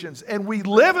generations. And we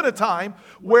live in a time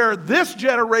where this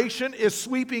generation is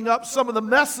sweeping up some of the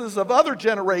messes of other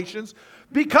generations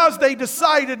because they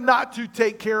decided not to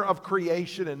take care of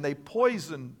creation and they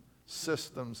poisoned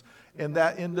systems. And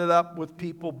that ended up with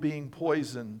people being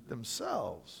poisoned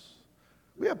themselves.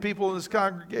 We have people in this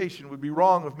congregation, it would be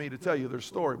wrong of me to tell you their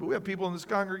story, but we have people in this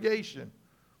congregation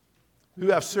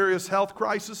who have serious health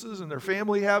crises, and their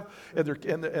family have, and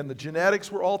the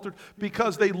genetics were altered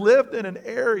because they lived in an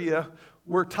area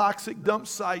where toxic dump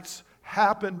sites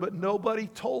happened, but nobody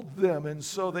told them, and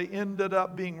so they ended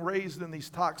up being raised in these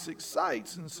toxic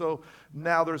sites, and so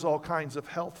now there's all kinds of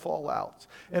health fallouts.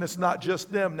 And it's not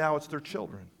just them, now it's their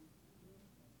children.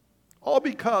 All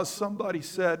because somebody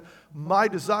said, my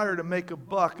desire to make a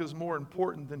buck is more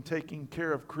important than taking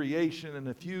care of creation, and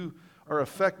if you are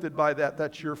affected by that,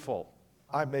 that's your fault.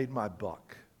 I made my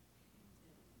buck.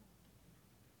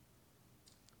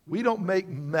 We don't make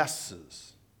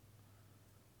messes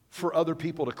for other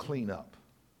people to clean up.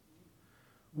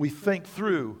 We think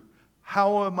through,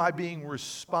 how am I being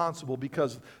responsible?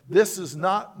 Because this is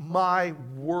not my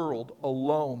world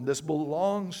alone. This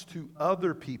belongs to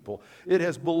other people. It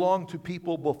has belonged to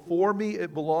people before me.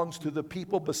 It belongs to the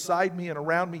people beside me and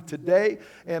around me today.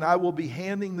 And I will be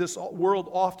handing this world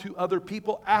off to other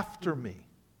people after me.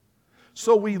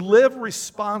 So we live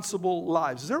responsible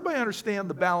lives. Does everybody understand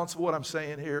the balance of what I'm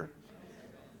saying here?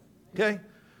 Okay?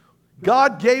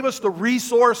 God gave us the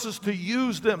resources to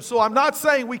use them. So I'm not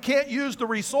saying we can't use the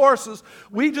resources.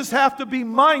 We just have to be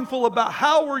mindful about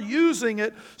how we're using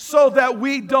it so that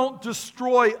we don't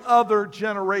destroy other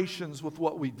generations with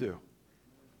what we do.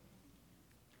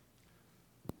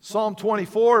 Psalm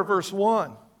 24, verse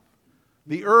 1.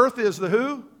 The earth is the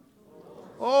who?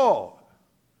 Oh,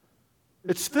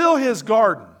 it's still His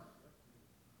garden.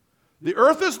 The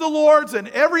earth is the Lord's and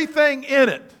everything in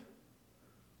it.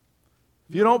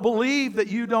 If you don't believe that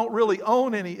you don't really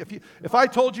own any, if I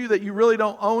told you that you really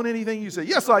don't own anything, you say,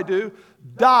 yes, I do.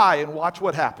 Die and watch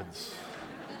what happens.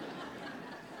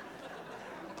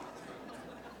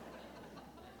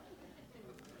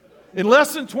 In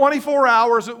less than 24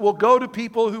 hours, it will go to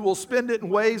people who will spend it in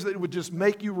ways that would just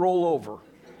make you roll over.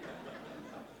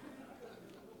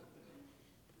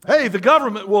 Hey, the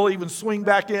government will even swing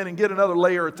back in and get another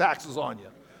layer of taxes on you.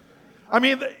 I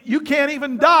mean, you can't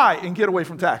even die and get away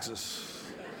from taxes.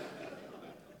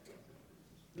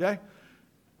 Okay?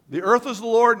 The earth is the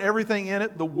Lord and everything in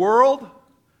it, the world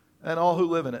and all who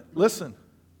live in it. Listen,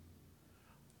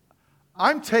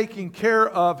 I'm taking care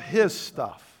of His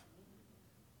stuff.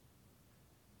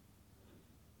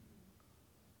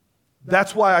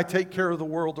 That's why I take care of the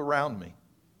world around me.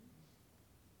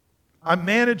 I'm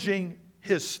managing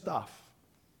His stuff.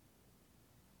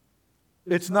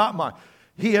 It's not mine.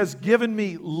 He has given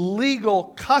me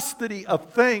legal custody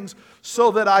of things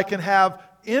so that I can have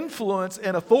influence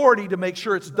and authority to make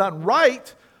sure it's done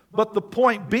right. But the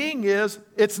point being is,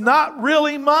 it's not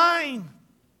really mine.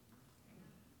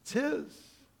 It's His.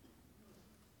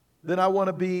 Then I want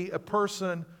to be a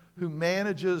person who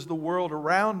manages the world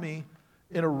around me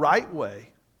in a right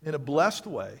way, in a blessed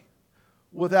way,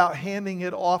 without handing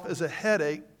it off as a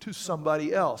headache to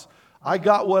somebody else. I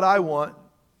got what I want.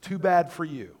 Too bad for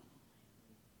you.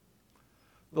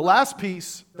 The last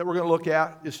piece that we're going to look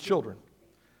at is children.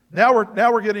 Now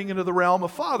we're getting into the realm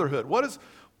of fatherhood.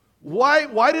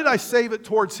 Why did I save it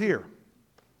towards here?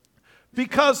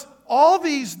 Because all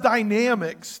these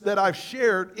dynamics that I've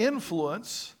shared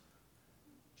influence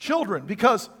children.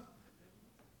 Because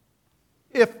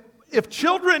if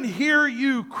children hear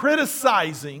you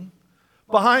criticizing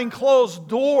behind closed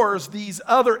doors these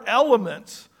other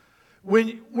elements,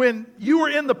 when you were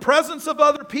in the presence of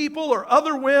other people or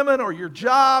other women or your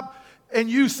job, and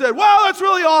you said, wow, that's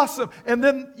really awesome, and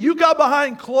then you got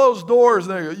behind closed doors,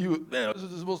 and man, this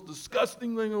is the most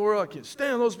disgusting thing in the world, I can't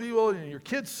stand those people, and your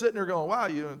kid's sitting there going, wow,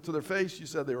 to their face you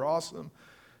said they were awesome,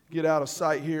 get out of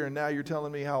sight here, and now you're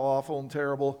telling me how awful and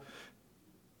terrible.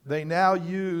 They now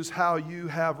use how you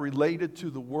have related to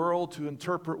the world to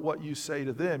interpret what you say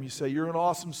to them. You say, you're an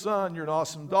awesome son, you're an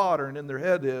awesome daughter, and in their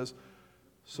head is,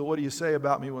 so what do you say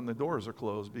about me when the doors are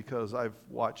closed? Because I've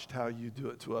watched how you do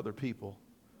it to other people.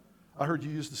 I heard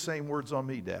you use the same words on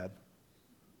me, Dad.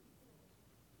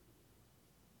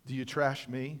 Do you trash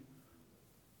me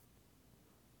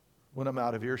when I'm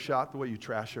out of earshot the way you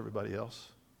trash everybody else?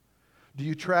 Do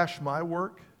you trash my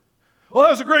work? Well,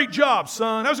 that was a great job,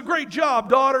 son. That was a great job,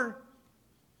 daughter.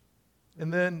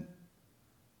 And then,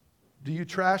 do you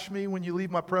trash me when you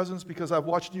leave my presence? Because I've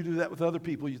watched you do that with other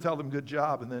people. You tell them good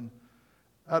job, and then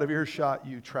out of earshot,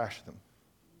 you trash them.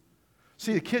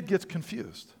 See, the kid gets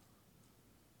confused.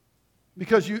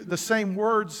 Because the same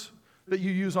words that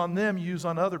you use on them, you use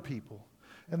on other people.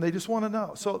 And they just want to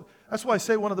know. So that's why I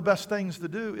say one of the best things to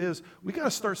do is we got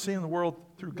to start seeing the world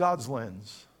through God's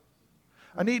lens.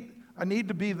 I need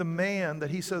to be the man that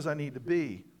He says I need to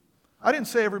be. I didn't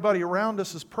say everybody around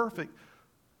us is perfect.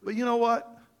 But you know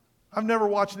what? I've never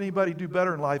watched anybody do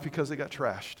better in life because they got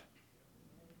trashed.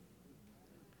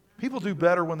 People do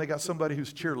better when they got somebody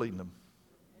who's cheerleading them.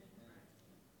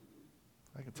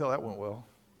 I can tell that went well.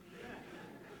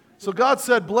 So God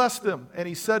said, bless them. And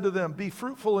he said to them, be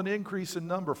fruitful and increase in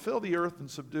number. Fill the earth and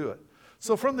subdue it.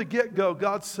 So from the get-go,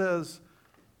 God says,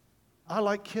 I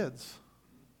like kids.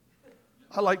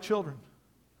 I like children.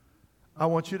 I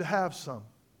want you to have some.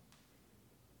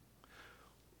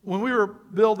 When we were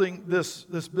building this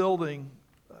building,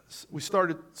 we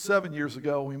started 7 years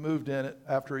ago. We moved in it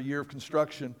after a year of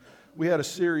construction. We had a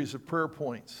series of prayer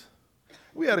points.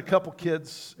 We had a couple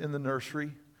kids in the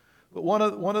nursery, but one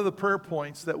of the prayer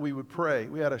points that we would pray,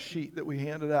 we had a sheet that we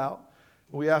handed out.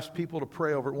 We asked people to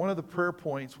pray over it. One of the prayer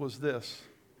points was this: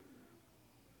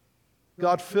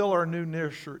 God, fill our new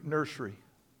nursery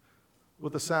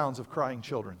with the sounds of crying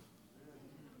children.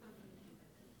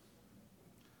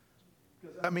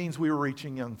 That means we were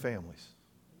reaching young families.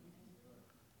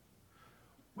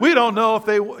 We don't know if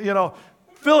they,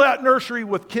 fill that nursery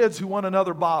with kids who want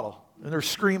another bottle. And they're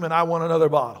screaming, I want another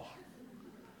bottle.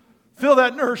 Fill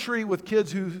that nursery with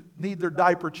kids who need their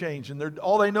diaper changed. And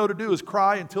all they know to do is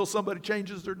cry until somebody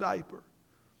changes their diaper.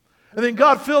 And then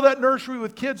God, fill that nursery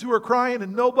with kids who are crying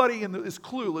and nobody is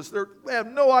clueless. They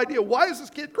have no idea, why is this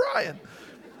kid crying?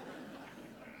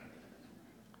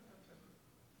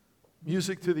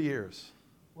 Music to the ears.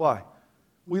 Why?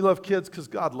 We love kids because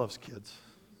God loves kids.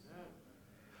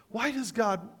 Why does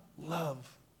God love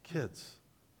kids?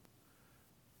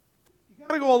 You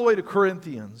got to go all the way to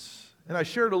Corinthians. And I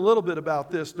shared a little bit about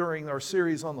this during our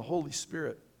series on the Holy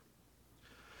Spirit.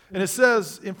 And it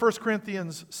says in 1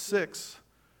 Corinthians 6,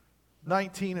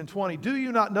 19 and 20, do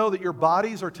you not know that your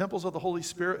bodies are temples of the Holy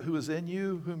Spirit who is in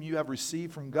you, whom you have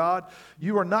received from God?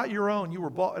 You are not your own. You were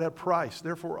bought at a price.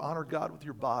 Therefore, honor God with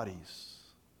your bodies.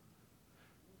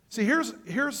 See,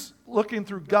 here's looking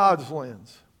through God's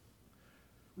lens.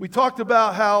 We talked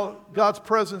about how God's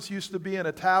presence used to be in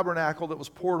a tabernacle that was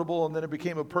portable, and then it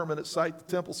became a permanent site, the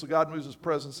temple, so God moves his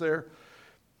presence there.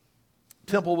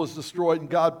 Temple was destroyed, and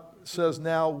God says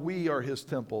now we are his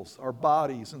temples, our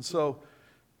bodies. And so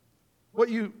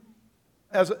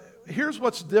here's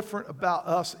what's different about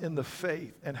us in the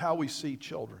faith and how we see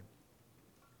children.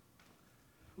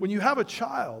 When you have a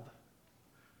child,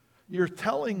 you're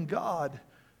telling God,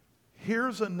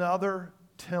 here's another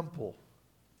temple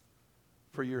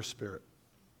for your spirit.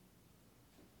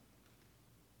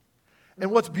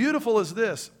 And what's beautiful is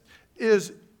this,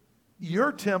 is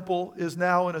your temple is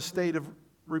now in a state of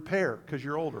repair because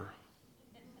you're older.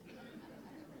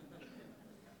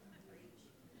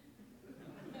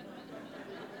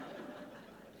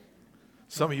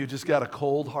 Some of you just got a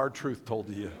cold, hard truth told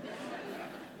to you.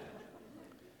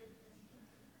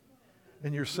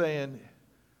 And you're saying,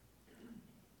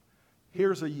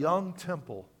 here's a young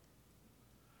temple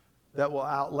that will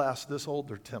outlast this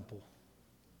older temple.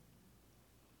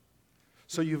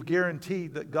 So you've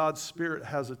guaranteed that God's Spirit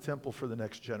has a temple for the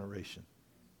next generation.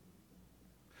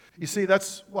 You see,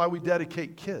 that's why we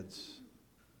dedicate kids.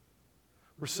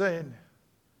 We're saying,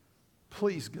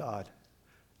 please, God,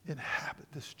 inhabit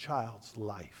this child's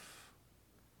life.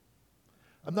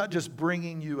 I'm not just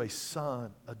bringing you a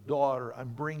son, a daughter.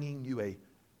 I'm bringing you a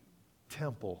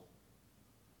temple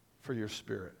for your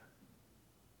spirit.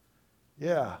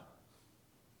 Yeah.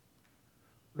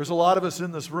 There's a lot of us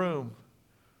in this room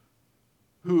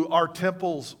who our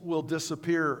temples will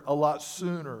disappear a lot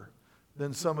sooner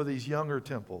than some of these younger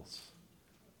temples.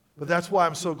 But that's why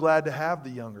I'm so glad to have the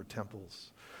younger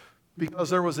temples. Because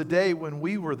there was a day when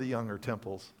we were the younger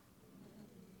temples.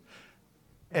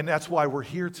 And that's why we're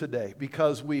here today.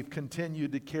 Because we've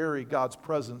continued to carry God's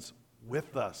presence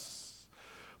with us.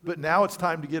 But now it's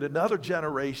time to get another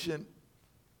generation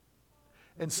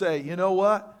and say, you know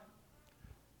what?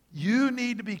 You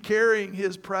need to be carrying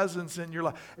his presence in your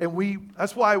life. And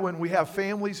that's why when we have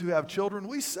families who have children,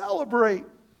 we celebrate.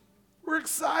 We're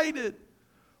excited.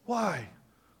 Why?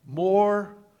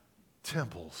 More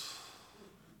temples.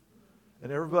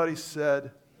 And everybody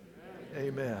said,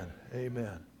 amen.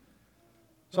 Amen.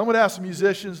 So I'm going to ask the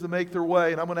musicians to make their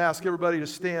way, and I'm going to ask everybody to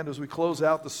stand as we close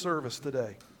out the service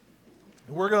today.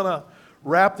 And we're going to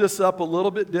wrap this up a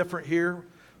little bit different here,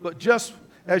 but just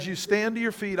as you stand to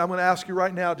your feet, I'm going to ask you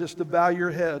right now just to bow your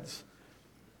heads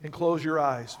and close your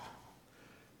eyes.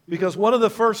 Because one of the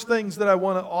first things that I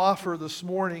want to offer this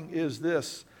morning is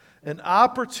this, an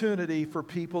opportunity for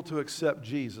people to accept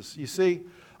Jesus. You see,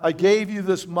 I gave you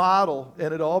this model,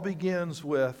 and it all begins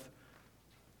with,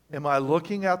 am I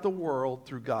looking at the world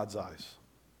through God's eyes?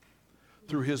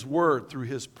 through His Word, through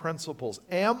His principles.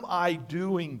 Am I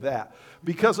doing that?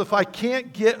 Because if I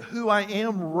can't get who I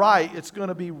am right, it's going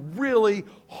to be really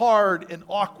hard and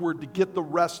awkward to get the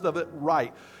rest of it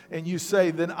right. And you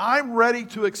say, then I'm ready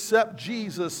to accept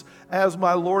Jesus as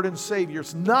my Lord and Savior.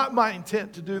 It's not my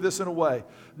intent to do this in a way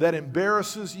that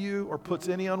embarrasses you or puts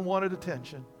any unwanted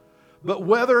attention. But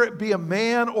whether it be a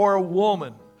man or a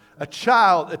woman, a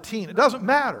child, a teen, it doesn't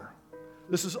matter.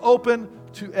 This is open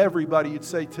to everybody. You'd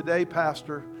say, today,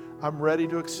 Pastor, I'm ready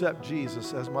to accept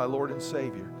Jesus as my Lord and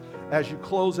Savior. As you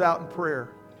close out in prayer,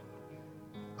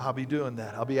 I'll be doing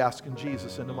that. I'll be asking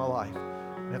Jesus into my life.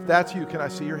 And if that's you, can I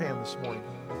see your hand this morning?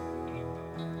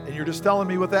 And you're just telling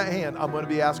me with that hand, I'm going to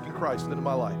be asking Christ into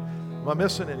my life. Am I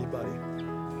missing anybody?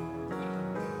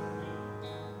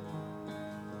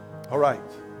 All right.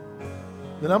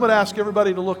 Then I'm going to ask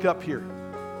everybody to look up here.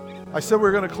 I said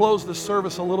we're going to close this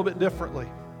service a little bit differently.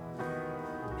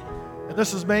 And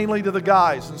this is mainly to the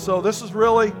guys. And so this is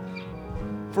really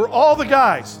for all the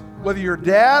guys, whether you're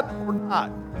dad or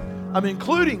not. I'm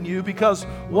including you because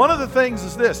one of the things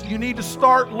is this. You need to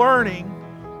start learning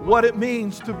what it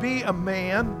means to be a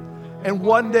man and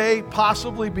one day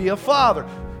possibly be a father.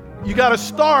 You got to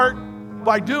start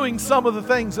by doing some of the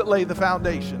things that lay the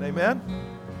foundation. Amen?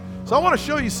 So I want to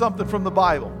show you something from the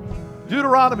Bible.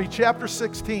 Deuteronomy chapter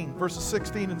 16, verses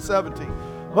 16 and 17.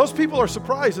 Most people are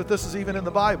surprised that this is even in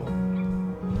the Bible.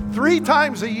 3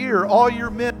 times a year, all your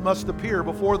men must appear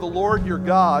before the Lord your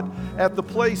God at the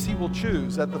place He will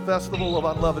choose, at the festival of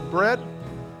unleavened bread,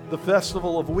 the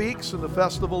festival of weeks, and the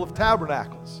festival of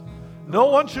tabernacles. No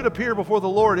one should appear before the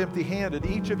Lord empty-handed.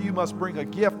 Each of you must bring a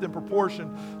gift in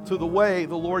proportion to the way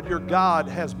the Lord your God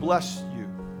has blessed you.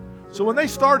 So when they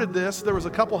started this, there was a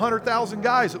couple 100,000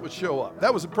 guys that would show up.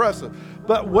 That was impressive.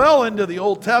 But well into the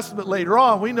Old Testament later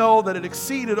on, we know that it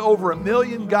exceeded over 1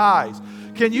 million guys.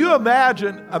 Can you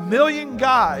imagine 1 million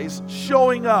guys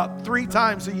showing up 3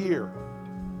 times a year?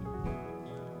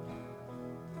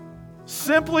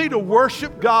 Simply to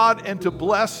worship God and to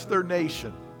bless their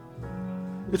nation.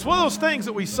 It's one of those things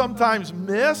that we sometimes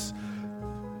miss.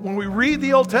 When we read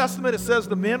the Old Testament, it says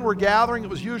the men were gathering. It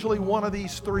was usually one of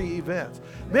these 3 events.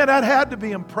 Man, that had to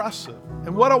be impressive.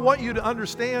 And what I want you to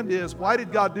understand is, why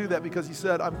did God do that? Because He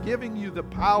said, I'm giving you the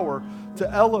power to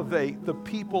elevate the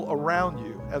people around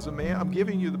you. As a man, I'm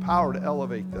giving you the power to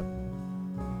elevate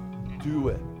them. Do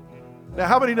it. Now,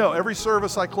 how many know every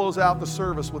service I close out the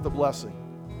service with a blessing?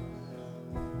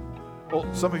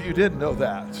 Well, some of you didn't know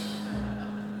that.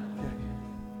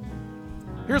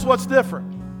 Here's what's different.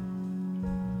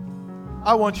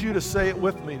 I want you to say it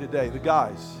with me today, the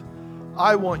guys.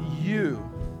 I want you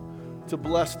to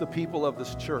bless the people of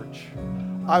this church.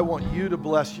 I want you to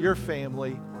bless your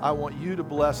family. I want you to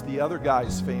bless the other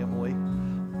guy's family.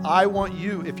 I want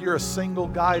you, if you're a single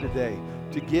guy today,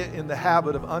 to get in the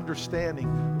habit of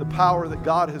understanding the power that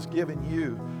God has given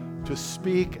you to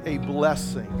speak a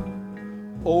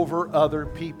blessing over other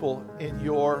people in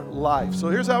your life. So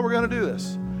here's how we're going to do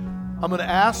this. I'm going to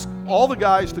ask all the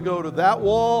guys to go to that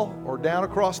wall or down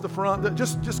across the front.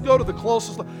 Just go to the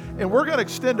closest. And we're going to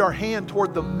extend our hand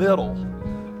toward the middle.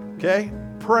 Okay?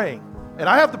 Praying. And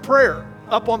I have the prayer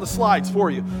up on the slides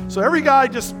for you. So every guy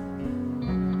just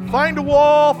find a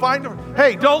wall.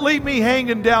 Hey, don't leave me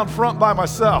hanging down front by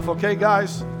myself. Okay,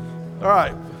 guys? All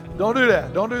right. Don't do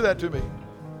that. Don't do that to me.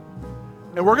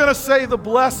 And we're going to say the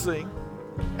blessing,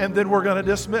 and then we're going to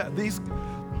dismiss.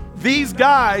 These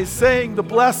guys saying the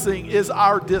blessing is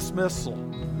our dismissal.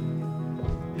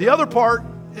 The other part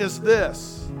is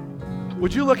this.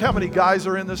 Would you look how many guys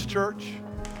are in this church?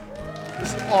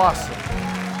 This is awesome.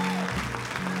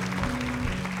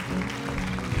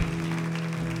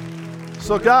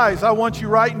 So guys, I want you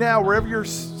right now, wherever you're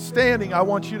standing, I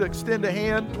want you to extend a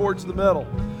hand towards the middle.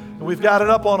 And we've got it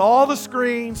up on all the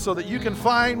screens so that you can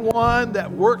find one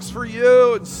that works for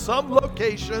you in some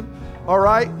location. All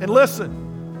right? And listen.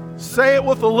 Say it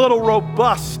with a little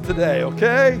robust today,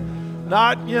 okay?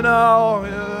 Not,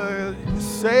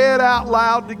 say it out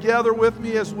loud together with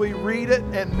me as we read it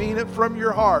and mean it from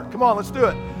your heart. Come on, let's do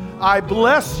it. I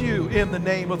bless you in the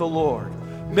name of the Lord.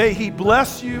 May He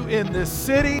bless you in this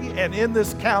city and in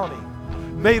this county.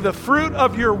 May the fruit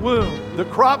of your womb, the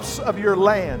crops of your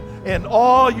land, and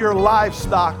all your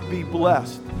livestock be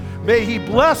blessed. May He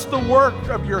bless the work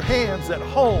of your hands at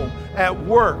home, at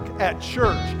work, at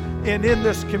church, and in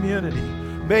this community.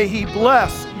 May He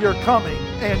bless your coming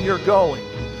and your going.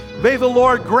 May the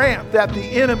Lord grant that the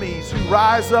enemies who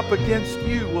rise up against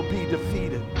you will be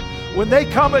defeated. When they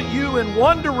come at you in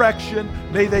one direction,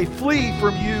 may they flee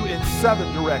from you in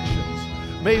 7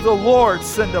 directions. May the Lord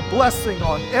send a blessing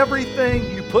on everything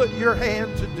you put your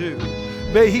hand to do.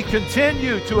 May He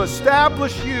continue to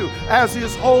establish you as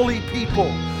His holy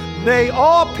people. May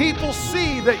all people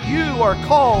see that you are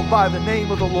called by the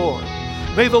name of the Lord.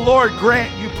 May the Lord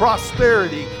grant you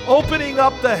prosperity, opening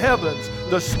up the heavens,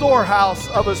 the storehouse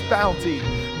of His bounty.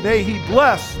 May He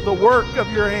bless the work of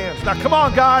your hands. Now come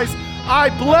on, guys. I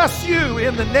bless you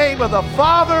in the name of the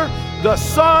Father, the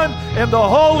Son, and the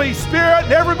Holy Spirit.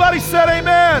 And everybody said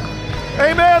amen.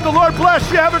 Amen. The Lord bless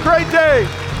you. Have a great day.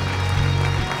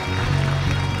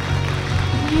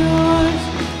 Yours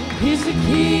is the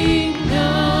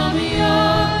kingdom,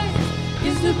 yours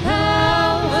is the power.